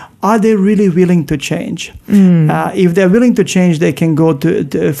 So are they really willing to change? If they're willing to change, they can go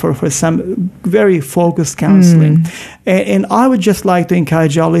for some very focused counseling. And I would just like to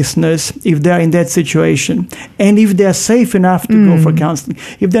encourage our listeners, if they're in that situation, and if they're safe enough to go for counseling.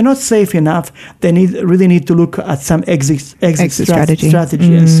 If they're not safe enough, they really need to look at some exit strategy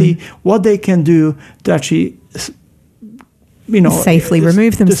and see what they can do to actually safely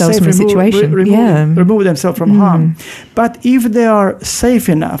remove themselves from a situation. Remove themselves from harm. But if they are safe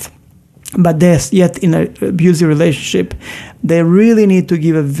enough, but they're yet in an abusive relationship, they really need to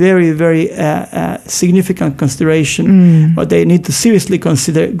give a very, very significant consideration, or they need to seriously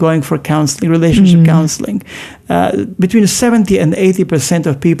consider going for counseling, relationship counseling. Between 70 and 80%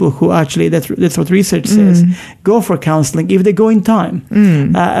 of people who actually, that's what research says, go for counseling if they go in time.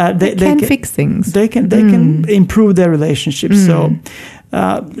 They can fix things. They can improve their relationships. So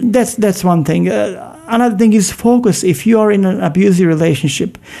that's one thing. Another thing is focus. If you are in an abusive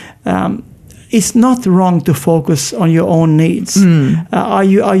relationship, it's not wrong to focus on your own needs. Are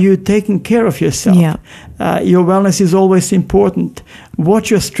you taking care of yourself? Yeah. Your wellness is always important. Watch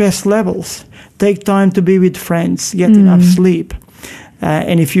your stress levels. Take time to be with friends. Get enough sleep.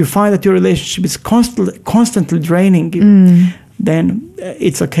 And if you find that your relationship is constantly draining you, then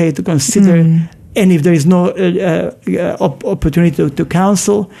it's okay to consider. And if there is no opportunity to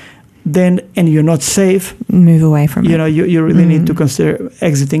counsel, then, and you're not safe, move away from it. You really need to consider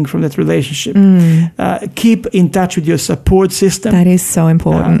exiting from that relationship. Keep in touch with your support system. That is so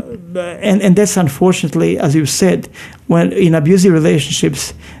important. And that's unfortunately, as you said, when in abusive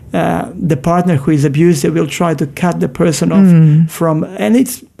relationships, the partner who is abusive will try to cut the person off from, and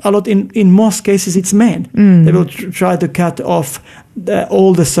it's a lot, in most cases, it's men. They will try to cut off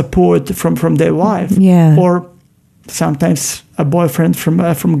all the support from their wife. Or sometimes a boyfriend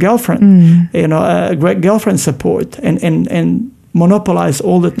from girlfriend, girlfriend support, and monopolize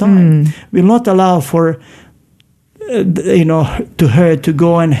all the time. Will not allow for to her to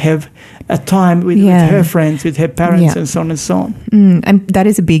go and have a time with her friends, with her parents, and so on and so on. And that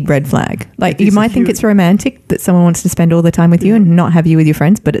is a big red flag. Like, you might think it's romantic that someone wants to spend all the time with you and not have you with your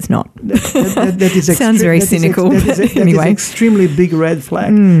friends, but it's not. That is sounds very cynical. That is an extremely big red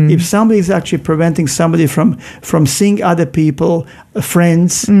flag. If somebody is actually preventing somebody from seeing other people,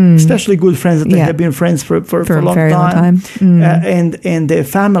 friends, especially good friends that they have been friends for a long time, and their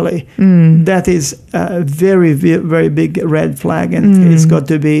family, that is a very, very big red flag, and it's got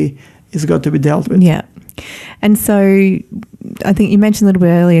to be dealt with. Yeah. And so I think you mentioned a little bit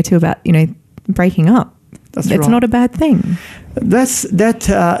earlier too about, breaking up. That's right. Not a bad thing.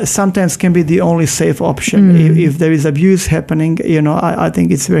 That sometimes can be the only safe option. If there is abuse happening, I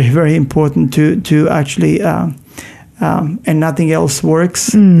think it's very, very important to actually, and nothing else works.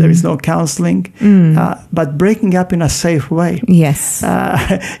 There is no counseling, but breaking up in a safe way. Yes.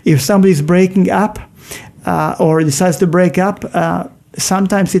 If somebody is breaking up or decides to break up,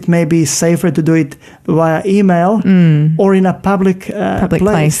 sometimes it may be safer to do it via email or in a public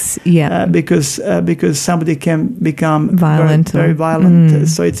place. Because somebody can become violent, very violent.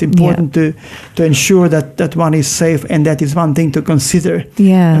 So it's important to ensure that one is safe, and that is one thing to consider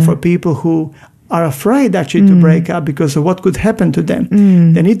for people who are afraid actually to break up because of what could happen to them.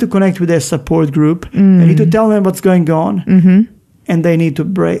 They need to connect with their support group. They need to tell them what's going on. And they need to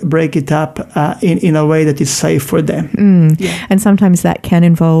break it up in a way that is safe for them. And sometimes that can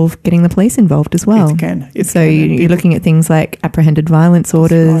involve getting the police involved as well. It can. You're looking at things like apprehended violence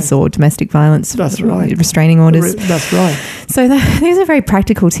orders or domestic violence restraining orders. That's right. So these are very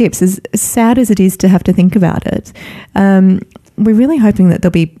practical tips. As sad as it is to have to think about it, we're really hoping that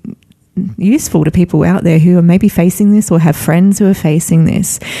they'll be useful to people out there who are maybe facing this or have friends who are facing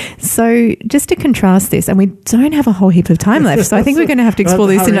this. So just to contrast this, and we don't have a whole heap of time left, so I think we're going to have to explore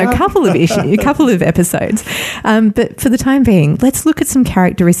this in a couple of episodes. But for the time being, let's look at some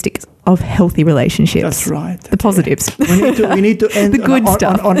characteristics of healthy relationships. That's right. The positives. We need to end the good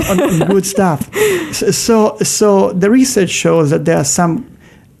stuff. On good stuff. So the research shows that there are some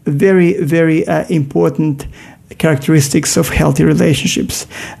very, very important characteristics of healthy relationships.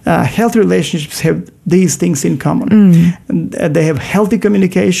 Healthy relationships have these things in common. And, they have healthy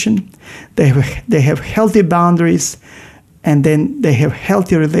communication, they have healthy boundaries, and then they have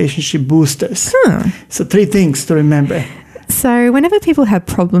healthy relationship boosters. So 3 things to remember. So whenever people have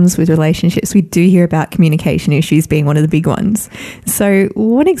problems with relationships, we do hear about communication issues being one of the big ones. So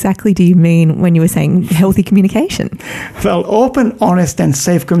what exactly do you mean when you were saying healthy communication? Well, open, honest, and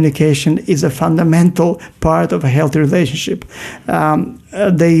safe communication is a fundamental part of a healthy relationship.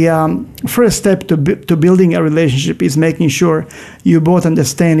 The first step to building a relationship is making sure you both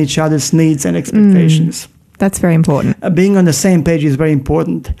understand each other's needs and expectations. That's very important. Being on the same page is very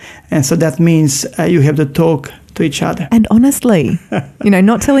important. And so that means you have to talk to each other. And honestly,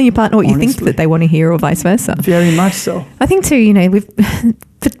 not telling your partner what you think that they want to hear or vice versa. Very much so. I think too,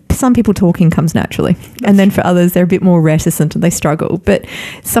 for some people talking comes naturally. And then for others, they're a bit more reticent and they struggle. But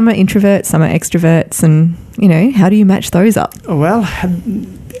some are introverts, some are extroverts. And, how do you match those up? Well,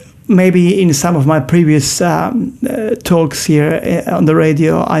 maybe in some of my previous talks here on the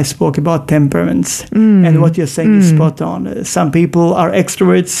radio, I spoke about temperaments. And what you're saying is spot on. Some people are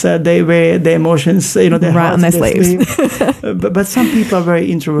extroverts. They wear their emotions, their right on their sleeves. but some people are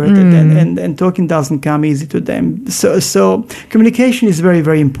very introverted and talking doesn't come easy to them. So communication is very,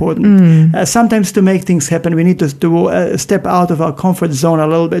 very important. Sometimes to make things happen, we need to step out of our comfort zone a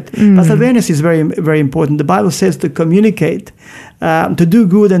little bit. But awareness is very, very important. The Bible says to communicate, to do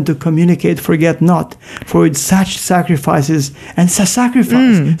good and to communicate, forget not, for it's such sacrifices, and it's a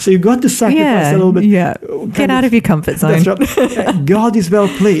sacrifice. So you got to sacrifice a little bit. Yeah, get out of your comfort zone. That's right. God is well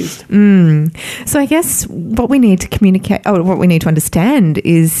pleased. So I guess what we need to communicate, what we need to understand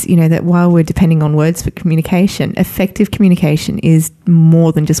is, that while we're depending on words for communication, effective communication is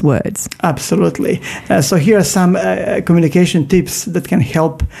more than just words. Absolutely. So here are some communication tips that can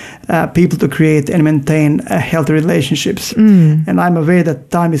help people to create and maintain healthy relationships. And I'm aware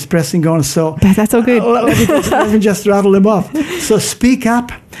that time is pressing on, so that's all good. Let me just rattle them off. So speak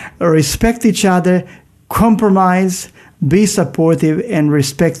up, respect each other, compromise, be supportive, and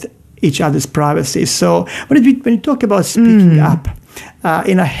respect each other's privacy. So when you talk about speaking up,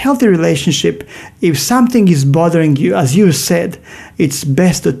 in a healthy relationship, if something is bothering you, as you said, it's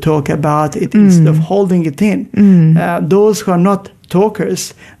best to talk about it instead of holding it in. Those who are not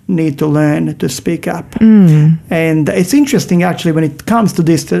talkers need to learn to speak up. And it's interesting, actually, when it comes to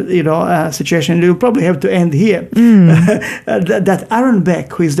this situation, you'll probably have to end here. That Aaron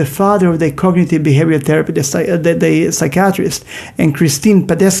Beck, who is the father of the cognitive behavior therapy, the psychiatrist, and Christine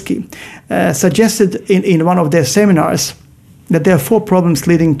Padesky, suggested in one of their seminars that there are 4 problems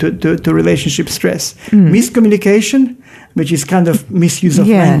leading to relationship stress. Miscommunication, which is kind of misuse of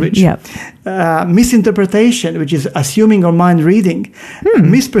language. Misinterpretation, which is assuming or mind reading.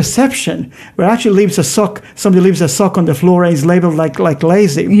 Misperception, where actually somebody leaves a sock on the floor and is labeled like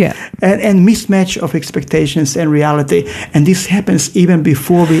lazy. And mismatch of expectations and reality. And this happens even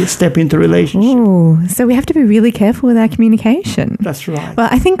before we step into relationship. Ooh, so we have to be really careful with our communication. That's right. Well,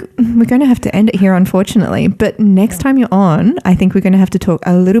 I think we're going to have to end it here, unfortunately. But next time you're on, I think we're going to have to talk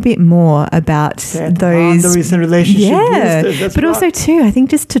a little bit more about those boundaries and relationship boosters. But also too, I think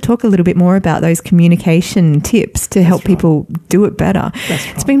just to talk a little bit more about those communication tips to help people do it better.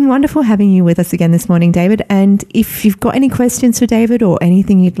 It's been wonderful having you with us again this morning, David. And if you've got any questions for David or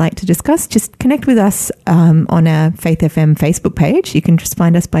anything you'd like to discuss, just connect with us on our Faith FM Facebook page. You can just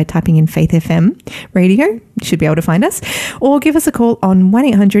find us by typing in Faith FM Radio. You should be able to find us. Or give us a call on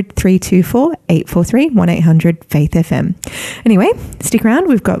 1-800-324-843, 1-800-FAITH-FM. Anyway, stick around.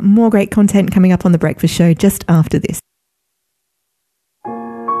 We've got more great content coming up on The Breakfast Show just after this.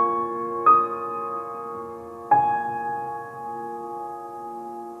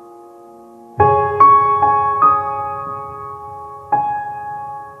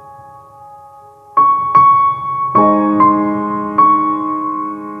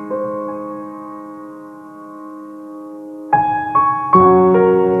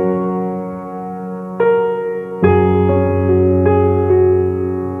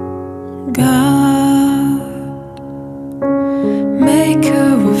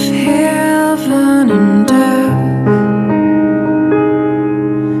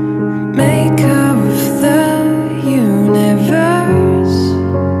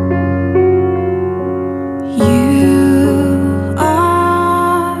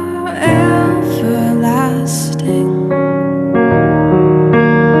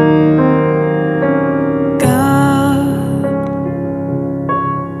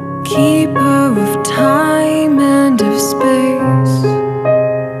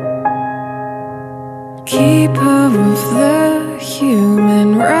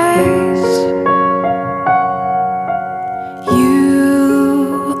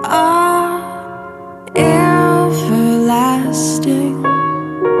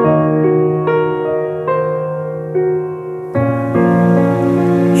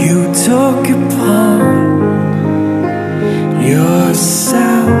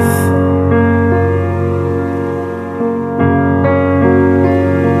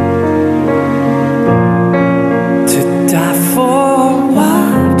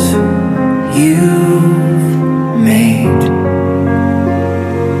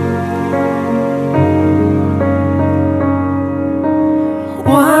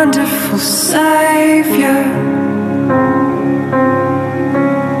 wonderful Savior,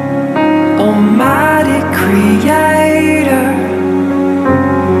 Almighty Creator,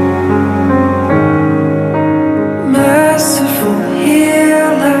 merciful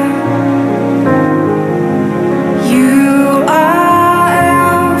Healer. You are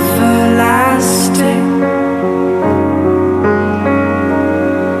everlasting,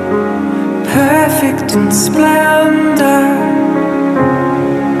 perfect in splendor,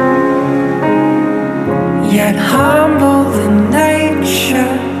 yet humble in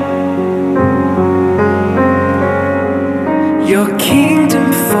nature. Your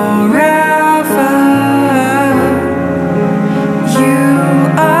kingdom forever. You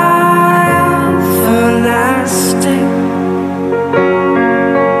are everlasting,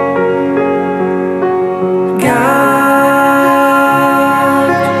 God,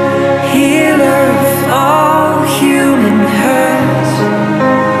 healer of all human hurt,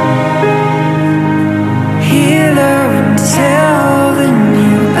 healer until the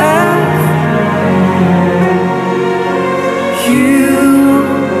new earth. You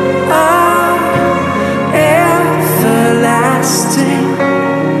are everlasting.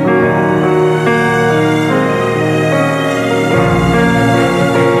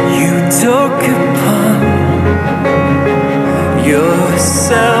 You took upon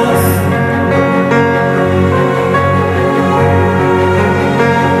yourself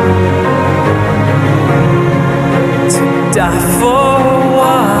to die for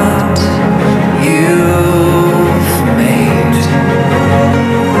what you've made.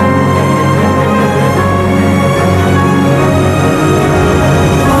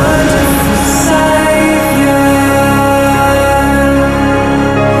 Wonderful Savior,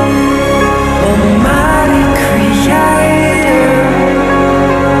 Almighty Creator,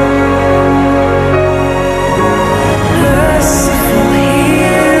 merciful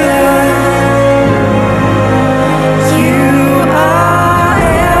Healer. You are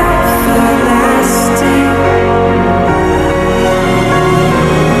everlasting,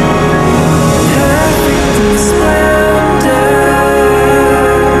 perfect in splendor,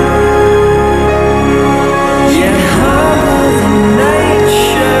 yet humble in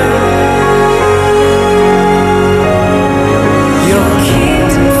nature. Your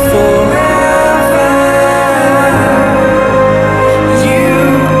kingdom forever. You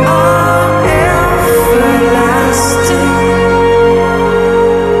are everlasting.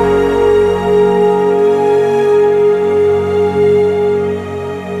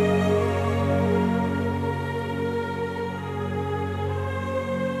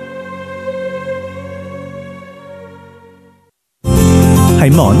 Hey,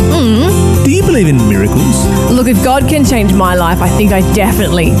 Mon, do you believe in miracles? Look, if God can change my life, I think I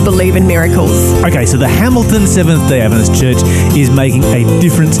definitely believe in miracles. Okay, so the Hamilton Seventh-day Adventist Church is making a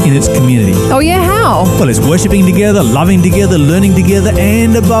difference in its community. Oh yeah, how? Well, it's worshipping together, loving together, learning together,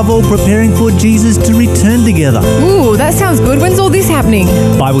 and above all, preparing for Jesus to return together. Ooh, that sounds good. When's all this happening?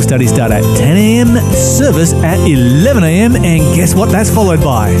 Bible studies start at 10 a.m, service at 11 a.m, and guess what that's followed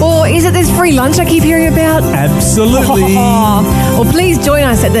by? Or is it this free lunch I keep hearing about? Absolutely. Well, please join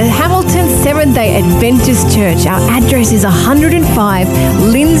us at the Hamilton Seventh-day Adventist Church. Our address is 105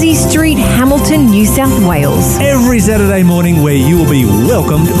 Lindsay Street, Hamilton, New South Wales. Every Saturday morning where you will be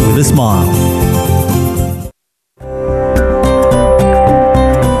welcomed with a smile.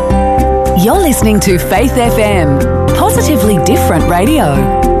 You're listening to Faith FM, positively different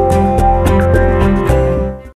radio.